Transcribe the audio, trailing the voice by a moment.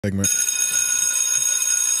segment.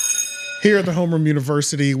 Here at the Homeroom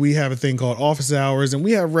University, we have a thing called office hours, and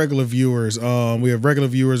we have regular viewers. We have regular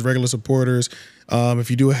viewers, regular supporters. If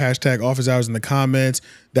you do a hashtag office hours in the comments,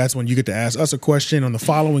 that's when you get to ask us a question. On the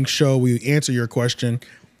following show, we answer your question.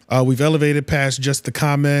 We've elevated past just the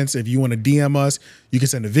comments. If you want to DM us, you can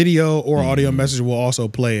send a video or audio message. We'll also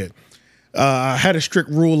play it. I had a strict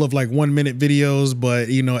rule of like 1 minute videos, but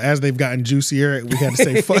you know, as they've gotten juicier, we had to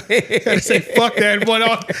say fuck. Fuck that one.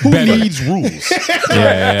 Who needs rules?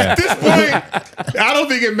 At this point, I don't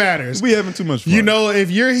think it matters. We having too much fun. You know, if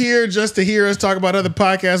you're here just to hear us talk about other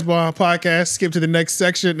podcasts, skip to the next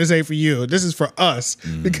section. This ain't for you. This is for us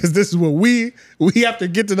because this is what we have to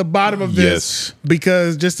get to the bottom of this.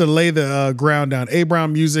 Because just to lay the ground down,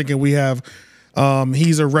 𝙼𝙾𝚂𝚃 Music, and we have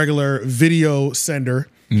he's a regular video sender.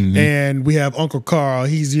 And we have Uncle Carl.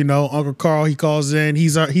 He's, you know, Uncle Carl. He calls in.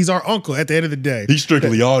 He's our uncle at the end of the day. He's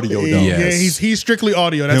strictly audio, though. Yeah, he's strictly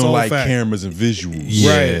audio. That's all like fact. Cameras and visuals.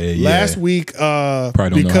 Right. Last week,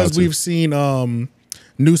 because we've seen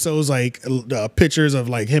Nuso's like pictures of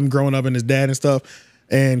like him growing up and his dad and stuff,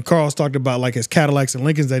 and Carl's talked about like his Cadillacs and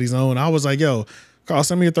Lincolns that he's owned. I was like, yo, Carl,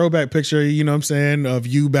 send me a throwback picture. You know what I'm saying, of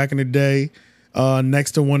you back in the day.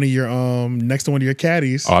 Next to one of your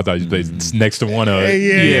caddies. Oh, I thought you said next to one of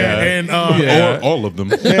and or all of them.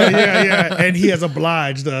 And he has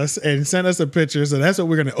obliged us and sent us a picture. So that's what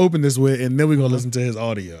we're gonna open this with, and then we're gonna listen to his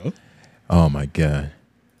audio. Oh my god.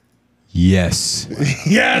 Yes.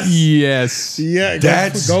 Yes. Yeah.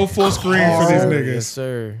 Go full screen for these niggas. Yes,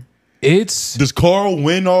 sir. Does Carl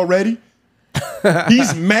win already?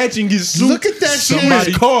 He's matching his suit. Look at that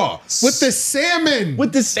somebody's car with the salmon.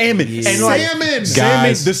 Yeah. And like,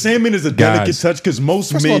 salmon. The salmon is a delicate touch because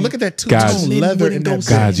most first men. Of all, look at that two-tone leather in those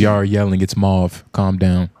guys. Y'all are yelling. It's mauve. Calm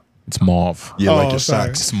down. It's mauve. Yeah, like your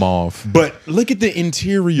socks. It's mauve. But look at the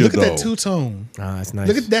interior. Look at that two-tone. Ah, that's nice.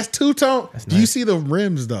 Look at that's two-tone. Do you nice. see the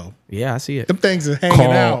rims though? Yeah, I see it. Them things are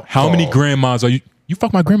hanging out. How many grandmas are you? You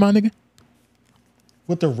fuck my grandma, nigga?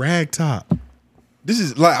 With the rag top. This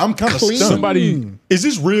is like I'm kind of stunned. Somebody, is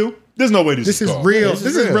this real? There's no way this is real.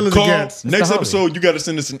 This is real as it Carl, gets. next episode, you got to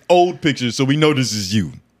send us an old picture so we know this is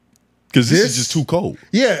you. Because this is just too cold.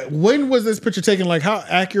 Yeah. When was this picture taken? Like, how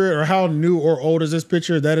accurate or how new or old is this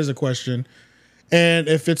picture? That is a question. And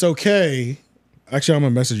if it's okay, actually, I'm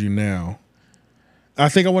going to message you now. I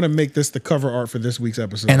think I want to make this the cover art for this week's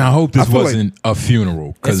episode. and I hope this wasn't a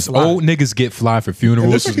funeral because old niggas get fly for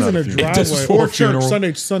funerals. This is in a driveway or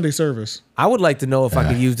church Sunday service. I would like to know if I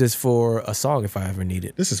could use this for a song if I ever need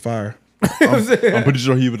it. This is fire. I'm pretty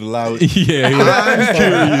sure he would allow it. I'm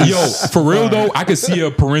curious. Yo, for real though, I could see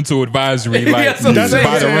a parental advisory like That's what I'm saying.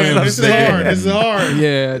 by the rims. This is hard. This is hard.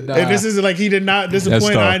 Yeah, nah. And this is like he did not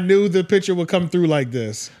disappoint. I knew the picture would come through like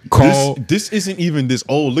this. Carl, this isn't even this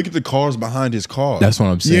old. Look at the cars behind his car. that's what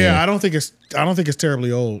I'm saying. Yeah, I don't think it's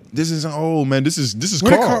terribly old. This isn't old, man. This is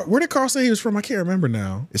Where did Carl say he was from? I can't remember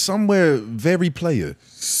now. It's somewhere very player.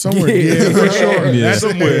 Somewhere, yeah, for sure. Yeah. That's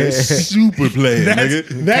Somewhere super player,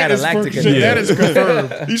 nigga. That is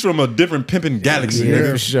confirmed. He's from a different pimping galaxy, Yeah,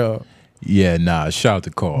 nigga. for sure. Yeah, nah. Shout out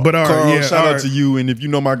to Carl. But all Carl, right, shout out to you. And if you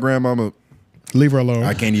know my grandmama, leave her alone.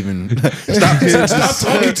 I can't even stop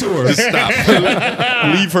talking to her. Just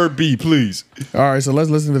stop. Leave her be, please. All right, so let's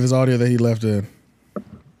listen to this audio that he left in.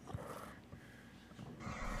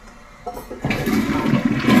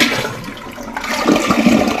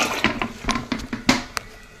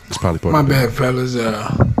 It's probably part My of it. bad, fellas.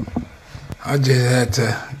 I just had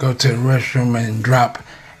to go to the restroom and drop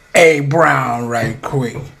A Brown right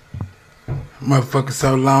quick. Motherfucker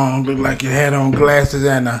so long, looked like it had on glasses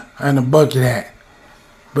and a bucket hat.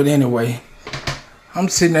 But anyway, I'm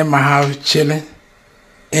sitting at my house chilling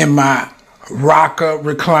in my rocker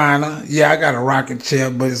recliner. Yeah, I got a rocking chair,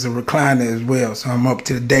 but it's a recliner as well, so I'm up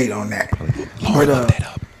to the date on that. Lord, look that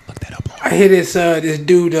up. Look that up. I hear this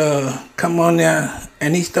dude come on there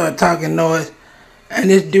and he start talking noise, and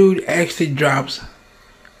this dude actually drops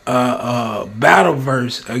a battle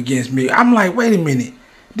verse against me. I'm like, wait a minute,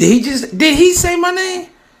 did he say my name?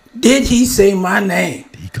 Did he say my name?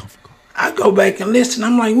 Did he come from? I go back and listen.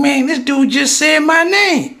 I'm like, man, this dude just said my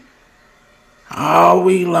name. All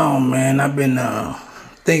week long, man, I've been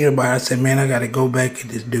thinking about it. I said, man, I got to go back at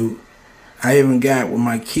this dude. I even got with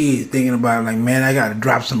my kids thinking about it, like, man, I got to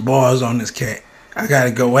drop some bars on this cat. I got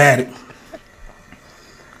to go at it.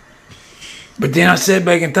 But then I sat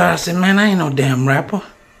back and thought, I said, man, I ain't no damn rapper.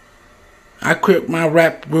 I quit my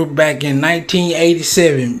rap group back in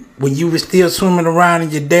 1987 when you was still swimming around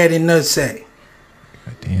in your daddy nutsack.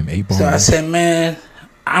 Damn, 𝙼𝙾𝚃𝚃. So I said, man,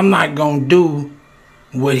 I'm not going to do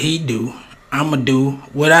what he do. I'm going to do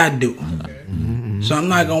what I do. So I'm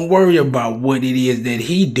not gonna worry about what it is that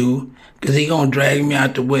he do, because he gonna drag me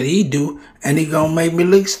out to what he do, and he gonna make me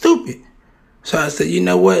look stupid. So I said, you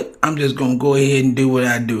know what? I'm just gonna go ahead and do what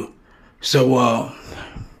I do. So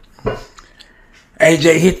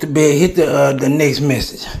AJ, hit the next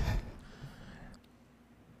message.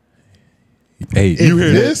 Hey, you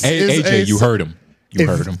heard this Hey, is AJ, a- you heard him. You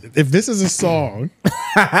heard him. If this is a song,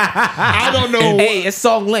 I don't know. Hey, it's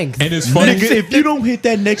song length. And it's funny. Nigga, if you don't hit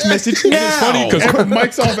that next message now. It's funny because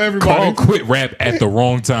Mike's off everybody. Carl quit rap at the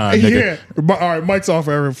wrong time. Nigga. Yeah. All right, Mike's off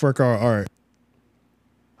for Carl. All right.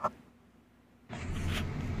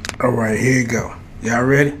 All right, here you go. Y'all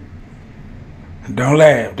ready? Don't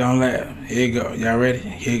laugh. Don't laugh. Here you go. Y'all ready?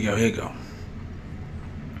 Here you go. Here you go.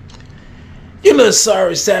 You little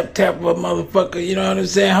sorry sap tap of a motherfucker, you know what I'm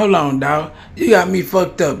saying? Hold on, dog. You got me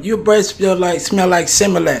fucked up. Your breath smell like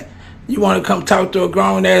𝔓𝔦𝔑. You want to come talk to a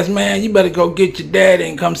grown ass man? You better go get your daddy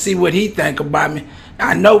and come see what he think about me.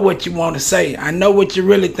 I know what you want to say. I know what you're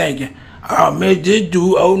really thinking. Oh man, this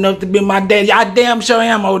dude old enough to be my daddy. I damn sure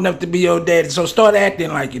am old enough to be your daddy. So start acting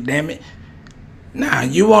like it, damn it. Nah,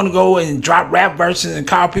 you want to go and drop rap verses and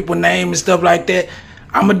call people names and stuff like that?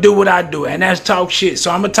 I'm going to do what I do, and that's talk shit.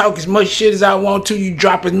 So I'm going to talk as much shit as I want to. You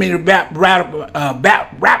drop as many rap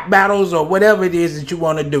battles or whatever it is that you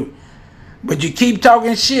want to do. But you keep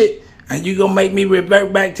talking shit, and you going to make me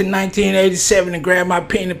revert back to 1987 and grab my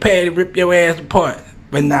pen and pad and rip your ass apart.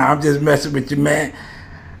 But nah, I'm just messing with you, man.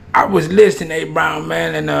 I was listening, A. Brown,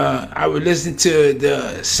 man, and I was listening to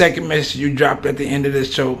the second message you dropped at the end of the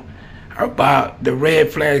show about the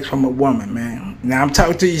red flags from a woman, man. Now, I'm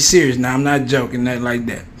talking to you serious. Now, I'm not joking, nothing like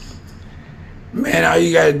that. Man, all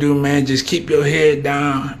you gotta do, man, just keep your head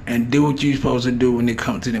down and do what you're supposed to do when it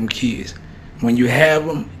comes to them kids. When you have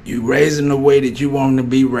them, you raise them the way that you want them to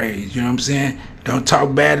be raised. You know what I'm saying? Don't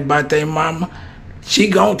talk bad about their mama. She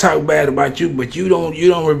gonna talk bad about you, but you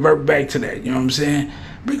don't revert back to that. You know what I'm saying?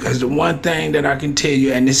 Because the one thing that I can tell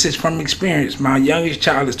you, and this is from experience, my youngest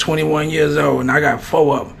child is 21 years old, and I got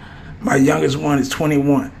 4 of them. My youngest one is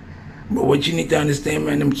 21. But what you need to understand,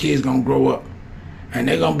 man, them kids gonna grow up. And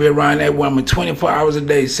they're gonna be around that woman 24 hours a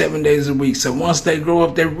day, 7 days a week. So once they grow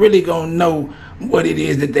up, they really gonna know what it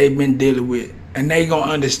is that they've been dealing with. And they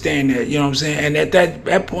gonna understand that, you know what I'm saying? And at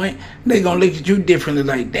that point, they gonna look at you differently,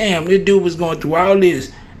 like, damn, this dude was going through all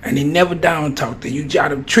this, and he never down talked to you. Try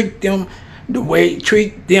to treat them the way,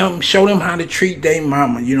 show them how to treat their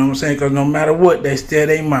mama, you know what I'm saying? Because no matter what, they still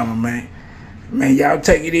their mama, man. Man, y'all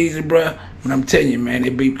take it easy, bruh. But I'm telling you, man,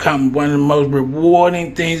 it become one of the most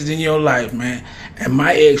rewarding things in your life, man. And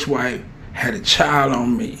my ex-wife had a child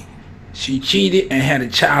on me. She cheated and had a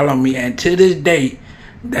child on me. And to this day,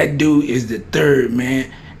 that dude is the 3rd, man.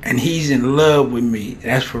 And he's in love with me.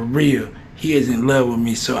 That's for real. He is in love with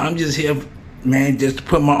me. So I'm just here, man, just to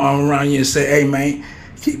put my arm around you and say, hey, man,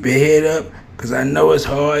 keep your head up. Because I know it's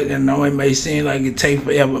hard. And I know it may seem like it takes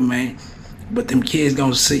forever, man. But them kids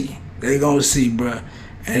gonna see. They gonna see, bruh.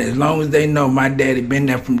 And as long as they know my daddy been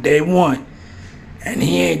there from day one, and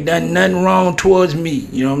he ain't done nothing wrong towards me,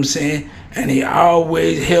 you know what I'm saying? And he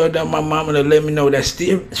always held up my mama to let me know that's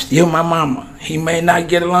still my mama. He may not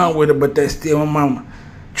get along with her, but that's still my mama.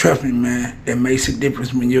 Trust me, man, it makes a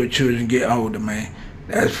difference when your children get older, man.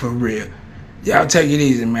 That's for real. Y'all take it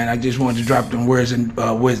easy, man. I just wanted to drop them words and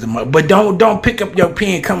wisdom up. But don't pick up your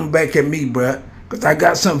pen coming back at me, bruh, because I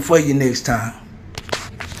got something for you next time.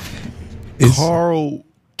 Carl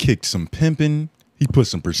kicked some pimping. He put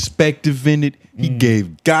some perspective in it. He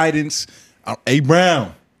gave guidance. A.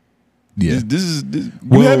 Brown. Yeah. This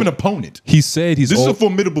you have an opponent. He said he's This is old, a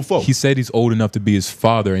formidable foe. He said he's old enough to be his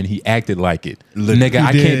father, and he acted like it. Nigga,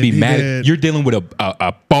 I did, can't be he mad. did. You're dealing with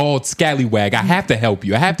a bald scallywag. I have to help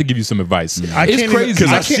you. I have to give you some advice. I It's can't crazy.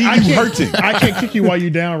 Because I see you hurting. I can't kick you while you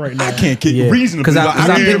down right now. I can't kick Yeah. reasonably. 'Cause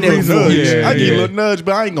I've give been you there a nudge. before. I give you a Yeah. little nudge,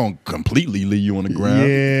 but I ain't gonna completely leave you on the ground.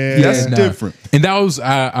 Yeah. That's Nah. different. And that was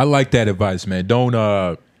I like that advice, man.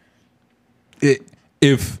 Don't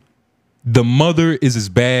if the mother is as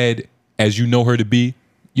bad as you know her to be,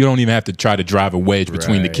 you don't even have to try to drive a wedge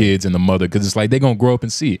between the Right. kids and the mother, because it's like they're gonna grow up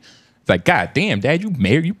and see it. It's like, God damn, Dad, you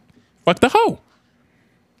married, you fucked the hoe.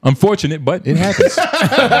 Unfortunate, but it happens. You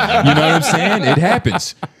know what I'm saying? It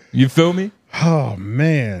happens. You feel me? Oh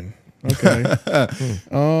man. Okay.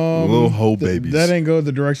 Little hoe babies. That ain't go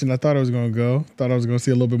the direction I thought it was gonna go. Thought I was gonna see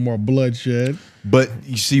a little bit more bloodshed. But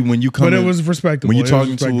you see, when you come But it in- was respectable. When you're It was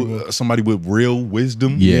talking to respectable. somebody with real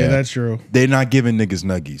wisdom, Yeah, that's true. they're not giving niggas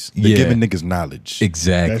nuggies. They're Yeah. giving niggas knowledge. That's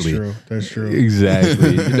Exactly. true. That's true.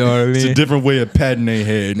 Exactly. You know what I It's a mean? different way of patting their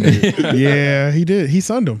head. nigga. Yeah, he did. He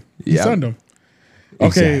sunned him. He Yeah. sunned him.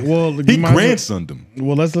 Okay, Exactly. well, He grandsoned them.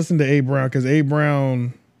 Well, let's listen to A. Brown, because A.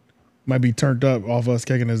 Brown might be turned up off us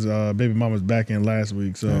kicking his baby mama's back in last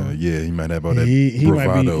week. So yeah, he might have all that he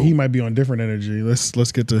bravado. might be on different energy.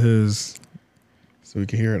 Let's get to his so we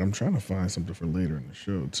can hear it. I'm trying to find something for later in the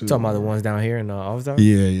show too. Talking about the ones down here in the office hours?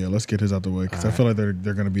 Yeah. Let's get his out the way because I feel like they're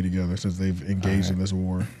going to be together since they've engaged in this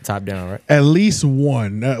war. Top down, right? At least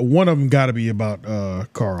one. One of them got to be about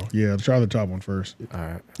Carl. Yeah, try the top one first. All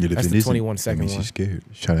right. Yeah, That's the 21-second one. She's scared.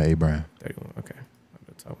 Shout out Abraham. 31. Okay. I'll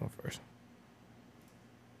do the top one first.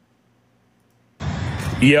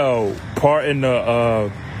 Yo, pardon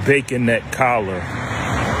the bacon neck collar,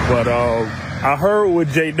 but I heard what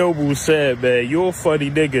J Noble said, man. You're a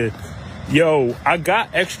funny nigga. Yo, I got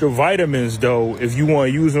extra vitamins though. If you want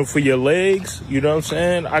to use them for your legs, you know what I'm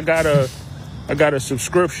saying. I got a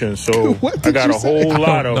subscription, so I got a whole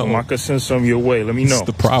lot of them. I could send some your way. Let me know. That's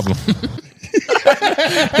the problem.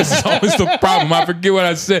 This is always the problem. I forget what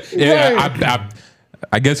I said. Yeah,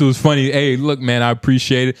 I guess it was funny. Hey, look, man, I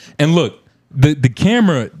appreciate it. And look, the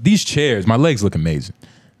camera, these chairs, my legs look amazing.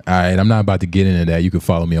 All right, I'm not about to get into that. You can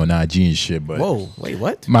follow me on IG and shit, but Whoa, wait,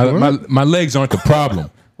 what? My legs aren't the problem.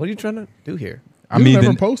 What are you trying to do here? I mean,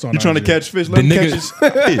 never post on You trying to IG. catch fish? The Let him catch his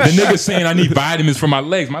nigga saying I need vitamins for my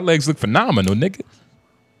legs. My legs look phenomenal, nigga.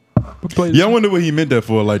 Yeah, I wonder what he meant that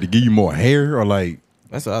for. Like to give you more hair or like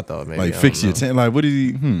That's what I thought, maybe. like I fix don't your know. tan. Like what did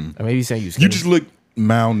he? Or maybe he's saying you You just look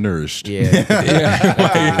malnourished. Yeah. Yeah,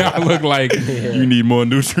 like, I look like You need more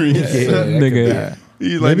nutrients. nigga.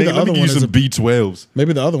 He's like, Maybe the nigga, let other me one give you is some B12s.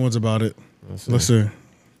 Maybe the other one's about it. Let's see.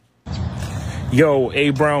 Yo,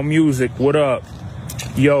 A Brown Music, what up?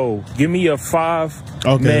 Yo, give me a 5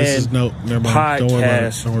 Okay, man this is never mind. Don't worry about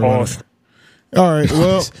it. podcast. Don't worry about it. All right,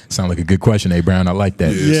 well, Sound like a good question, A Brown. I like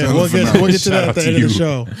that. yeah, sounds we'll get to Shout that at out the to end of the you.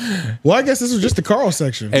 show. Well, I guess this was just the Carl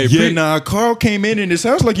section. Hey, Yeah, nah, Carl came in and it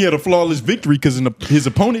sounds like he had a flawless victory because his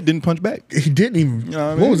opponent didn't punch back. He didn't even. know what I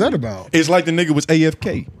What mean? was that about? It's like the nigga was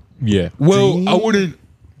AFK. Yeah. Well, I wouldn't.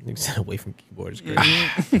 Niggas away from keyboard is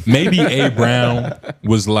crazy. Maybe A Brown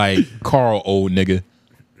was like Carl, old nigga.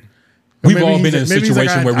 We've Maybe all he's been in a maybe he's like,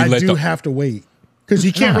 situation where we I let do the have to wait because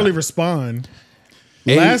he can't really respond.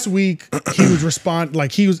 Last week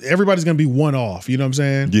he was everybody's gonna be one off. You know what I'm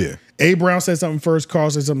saying? Yeah. A Brown said something first. Carl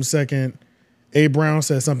said something second. A Brown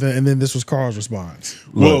said something, and then this was Carl's response.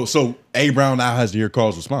 Well, so A Brown now has to hear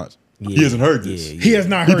Carl's response. He hasn't heard this. He has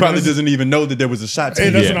not He heard. probably this. doesn't even know that there was a shot. Hey,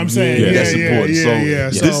 that's Yeah. what I'm saying. Yeah, Yeah, that's yeah, important. yeah,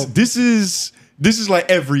 So yeah. this is like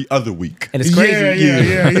every other week. And it's crazy.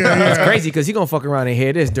 Yeah. It's crazy because he gonna fuck around and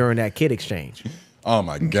hear this during that kid exchange. Oh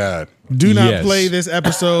my God. Do not Yes. play this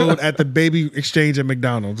episode at the baby exchange at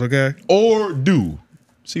McDonald's, okay? Or do.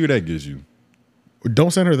 See what that gives you.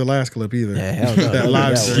 Don't send her the last clip either. Yeah, hell no. That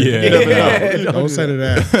live Yeah. stream. Don't send her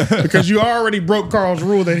that because you already broke Carl's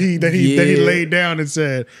rule that he laid down and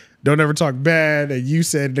said don't ever talk bad. And you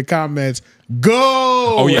said in the comments,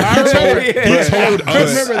 "Go." Oh yeah, I remember, he told I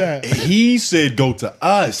us. remember that. He said go to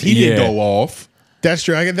us. He didn't Yeah. go off. That's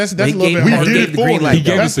true. That's a He little gave- bit he harder. did it for him. light, He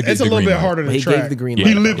gave though. us the It's a the little green bit light. harder to He track. gave the green Yeah.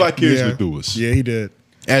 light. He lived vicariously Yeah. through us. Yeah, he did.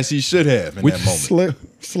 As he should have in Which- that moment.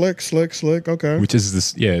 Slick. Okay. Which is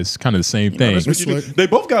this? Yeah, it's kind of the same thing. That's what you do. Slick. They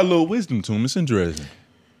both got a little wisdom to them. It's interesting.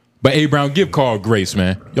 But A Brown, give Carl grace,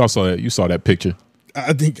 man. Y'all saw that? You saw that picture?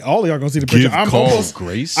 I think all of y'all gonna see the picture. Give Carl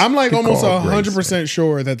grace? I'm like Give almost Carl grace, 100%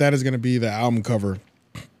 sure that is gonna be the album cover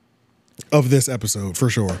of this episode for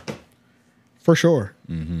sure. For sure.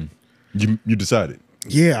 You decided.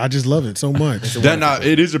 Yeah, I just love it so much.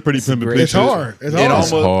 It is a pretty pimpin' picture. It's hard. It's It hard.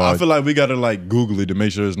 almost, I hard. feel like we gotta like Google it to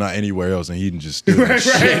make sure it's not anywhere else, and he didn't just steal that Right,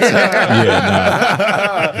 shit.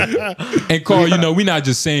 Yeah, nah. And Carl, you know, we're not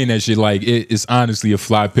just saying that shit. Like it's honestly a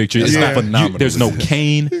fly picture. It's Yeah. not phenomenal. There's no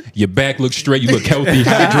cane. Your back looks straight. You look healthy,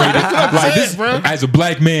 hydrated. Like this, bro. as a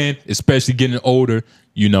black man, especially getting older,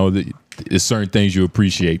 you know, there's certain things you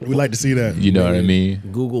appreciate. We like to see that. You know what I mean?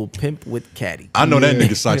 Google pimp with caddy. I know that Yeah.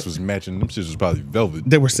 nigga socks was matching. Them shits was probably velvet.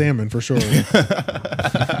 They were salmon for sure.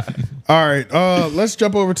 All right, let's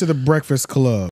jump over to the Breakfast Club.